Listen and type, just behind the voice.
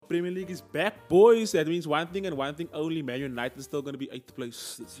Premier League is back, boys. That means one thing and one thing only. Man United is still going to be 8th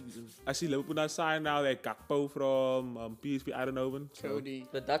place this season. I see Liverpool now sign now that Gakpo from PSV Eindhoven. Cody.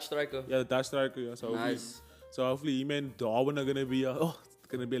 The Dutch striker. Yeah, the Dutch striker. Yeah. So Nice. hopefully him and Darwin are going to be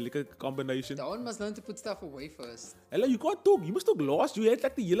it's going to be a liquor combination. Darwin must learn to put stuff away first. Hello, you can't talk. You must talk last. You had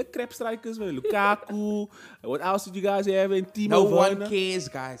like the yellow crap strikers, man. Lukaku. What else did you guys have? And Timo No Werner. one cares,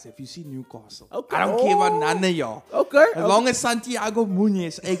 guys, if you see Newcastle. Okay. I don't care about none of y'all. Okay. As long as Santiago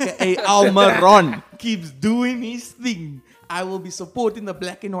Munez, aka Almiron, keeps doing his thing, I will be supporting the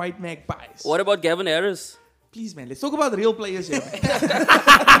black and white Magpies. What about Gavin Harris? Please, man, let's talk about real players here. Man. Who's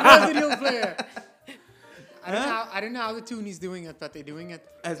the real player? I don't know how the Toonies doing it, but they're doing it.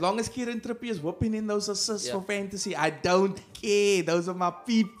 As long as Kieran Trippier is whooping in those assists for fantasy, I don't care. Those are my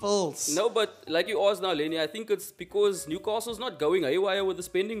peoples. No, but like you asked now, Lenny, I think it's because Newcastle's not going haywire with the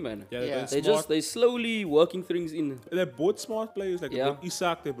spending, man. Yeah, They're slowly working things in. They bought smart players like they brought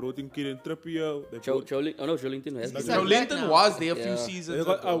Isak, they brought in Kieran Trippier. They brought Joelinton has been. Isak Linton was there a few Yeah. seasons They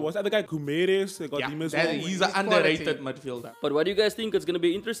got, ago. what's the other guy? Gumeres. They got him as well. He's He's an underrated quality. midfielder. But what do you guys think? It's going to be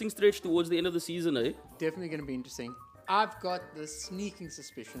an interesting stretch towards the end of the season, eh? Definitely going to be interesting. I've got the sneaking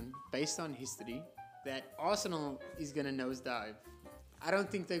suspicion, based on history, that Arsenal is going to nosedive. I don't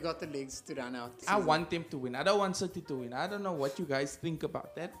think they got the legs to run out. I want them to win. I don't want City to win. I don't know what you guys think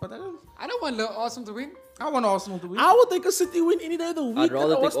about that, but I don't want Arsenal to win. I want Arsenal to win. I would take a City win any day of the week. I'd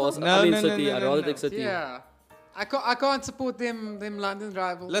rather take Arsenal. No, I mean no, no, City. no, I'd no, rather no. take City. Yeah. I can't support them London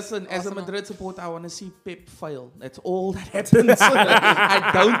rivals. Listen, as a Arsenal. Madrid supporter, I want to see Pep fail. That's all that happens.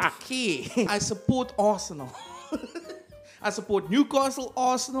 I don't care. I support Arsenal. I support Newcastle,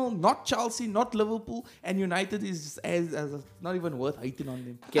 Arsenal, not Chelsea, not Liverpool, and United is as not even worth hating on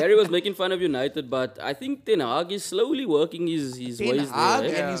them. Gary was making fun of United, but I think Ten Hag is slowly working his Ten ways Hag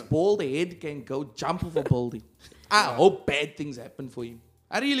there. Eh? and his bald head can go jump off a building. I hope bad things happen for him.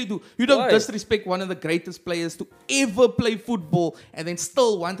 I really do. You don't Why? disrespect one of the greatest players to ever play football and then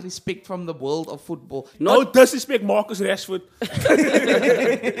still want respect from the world of football. Don't disrespect Marcus Rashford.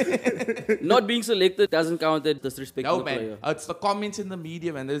 Not being selected doesn't count as disrespect to No, the man. player. It's the comments in the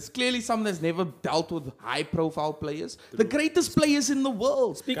media, man. There's clearly someone that's never dealt with high-profile players. The greatest players in the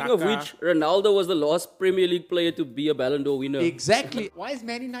world. Speaking of Kaka. which, Ronaldo was the last Premier League player to be a Ballon d'Or winner. Exactly. Why is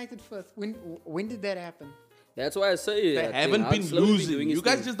Man United first? When did that happen? That's why I say They Ten haven't Hag's been slowly losing. doing his You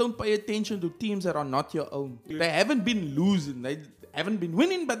guys thing. just don't pay attention to teams that are not your own. They haven't been losing. They haven't been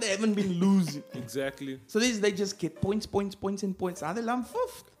winning, but they haven't been losing. Exactly. So they just get points. Now they land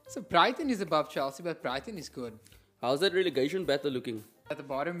fifth. So Brighton is above Chelsea, but Brighton is good. How's that relegation battle looking? At the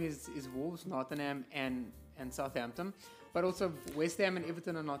bottom is Wolves, Nottingham, and Southampton. But also West Ham and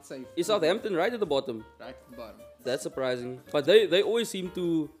Everton are not safe. Is Southampton right at the bottom? Right at the bottom. That's surprising. But they always seem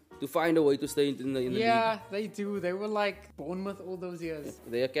to find a way to stay in the league. Yeah, they do. They were like Bournemouth all those years.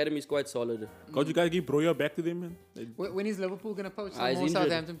 The academy is quite solid. God, you gotta give Broya back to them, man. When is Liverpool going to poach some he's more injured.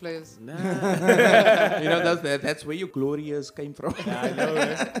 Southampton players? You know, that's where your glory years came from. I know,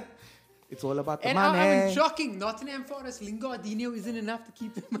 man. It's all about the And money. I mean, shocking. Nottingham Forest, Lingardinho isn't enough to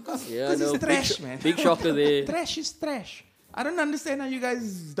keep them up. Yeah, Because no, it's trash, man. big shocker there. Trash is trash. I don't understand how you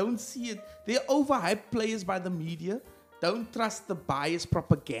guys don't see it. They're overhyped players by the media. Don't trust the biased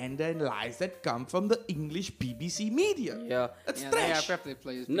propaganda and lies that come from the English BBC media. Yeah. It's Yeah, they trash. prep their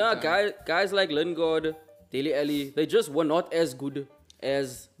players. big No, time. guys like Lingard, Dele Alli, they just were not as good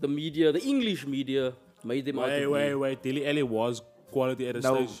as the media, the English media, made them out to be. Wait. Dele Alli was quality at a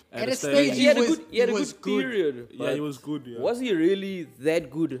No. stage. At a stage, He had a was- good, he had a he good was good. period. Yeah, but he was good. Yeah. Was he really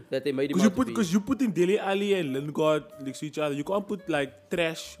that good that they made him out to be? Because you put in Dele Alli and Lingard next to each other, you can't put like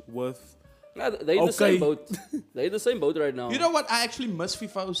trash with. No, they're in the same Okay. boat. They're in the same boat right now. You know what? I actually miss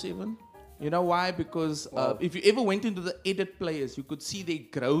FIFA 07. You know why? Because if you ever went into the edit players, you could see their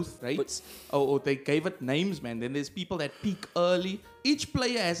growth rates. Or they gave it names, man. Then there's people that peak early. Each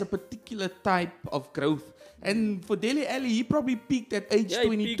player has a particular type of growth. And for Dele Alli, he probably peaked at age Yeah, he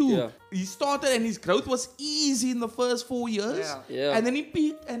 22. peaked, yeah. He started and his growth was easy in the first 4 years. Yeah. Yeah. And then he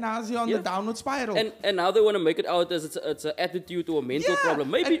peaked and now he's on Yeah. the downward spiral. And now they want to make it out as it's an attitude or a mental Yeah, problem.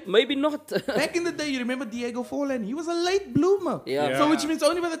 Maybe not. Back in the day, you remember Diego Forlan? He was a late bloomer. Yeah. So which means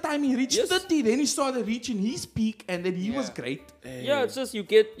only by the time he reached Yes. 30, then he started reaching his peak and then he was great. Yeah, it's just you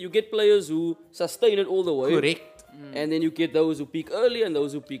get players who sustain it all the way. Correct. And then you get those who peak early and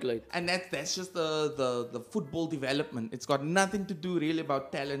those who peak late. And that's just the football development. It's got nothing to do really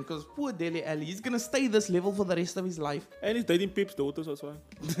about talent because poor Dele Alli, he's going to stay this level for the rest of his life. And he's dating Pep's daughters as well.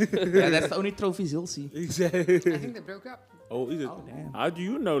 Yeah, that's the only trophies he'll see. Exactly. I think they broke up. Oh, is it? Oh, damn. How do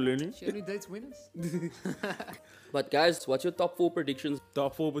you know, Lenny? She only dates winners. But guys, what's your top 4 predictions?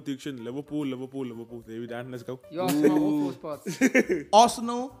 Top 4 prediction: Liverpool. There we done. Let's go. You asked my all four spots.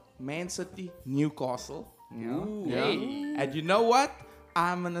 Arsenal, Man City, Newcastle. Ooh. Yeah. And you know what?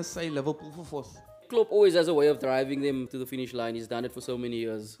 I'm gonna say Liverpool for fourth. Klopp always has a way of driving them to the finish line. He's done it for so many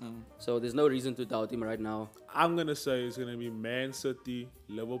years. So there's no reason to doubt him right now. I'm gonna say it's gonna be Man City,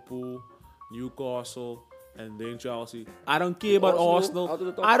 Liverpool, Newcastle, and then Chelsea. I don't care about Arsenal, Arsenal. out of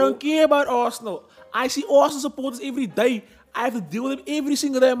the top I don't four? care about Arsenal. I see Arsenal supporters every day. I have to deal with them every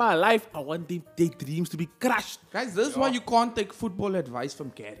single day of my life. I want their dreams to be crushed. Guys, this is why you can't take football advice from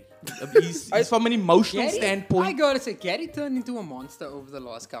Gary. He's from an emotional I standpoint. gotta say, Gary turned into a monster over the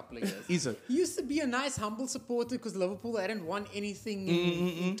last couple of years. Is it? He used to be a nice, humble supporter because Liverpool hadn't won anything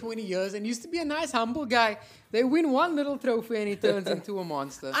in 20 years and used to be a nice, humble guy. They win one little trophy and he turns into a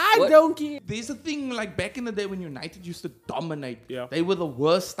monster. I don't care. There's a thing like back in the day when United used to dominate. Yeah. They were the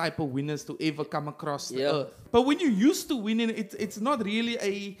worst type of winners to ever come across the Yeah. earth. But when you used to win, it's not really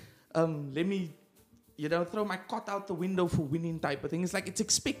a let me throw my cot out the window for winning type of thing. It's like it's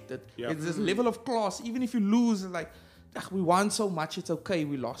expected. Yeah. It's this level of class. Even if you lose, it's like we won so much, it's okay,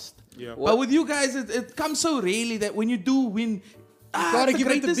 we lost. Yeah. But with you guys, it comes so rarely that when you do win, gotta it's the give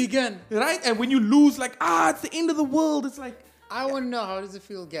it the greatest- big gun. right? And when you lose, like it's the end of the world. It's like I want to know, how does it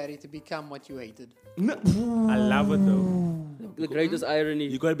feel, Gary, to become what you hated? no, I love it though. The greatest irony.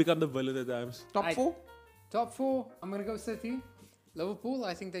 You gotta become the villain at times. top four. Top four, I'm going to go City. Liverpool,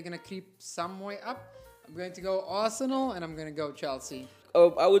 I think they're going to creep some way up. I'm going to go Arsenal and I'm going to go Chelsea.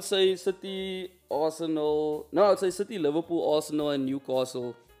 I would say City, Arsenal. No, I would say City, Liverpool, Arsenal, and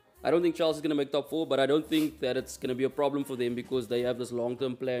Newcastle. I don't think Chelsea's going to make top four, but I don't think that it's going to be a problem for them because they have this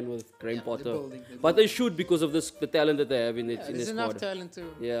long-term plan with Graham Yeah, Potter. they're building. But they should because of the talent that they have in their There's squad. enough talent to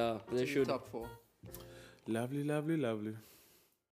Yeah, they be should. top four. Lovely, lovely, lovely.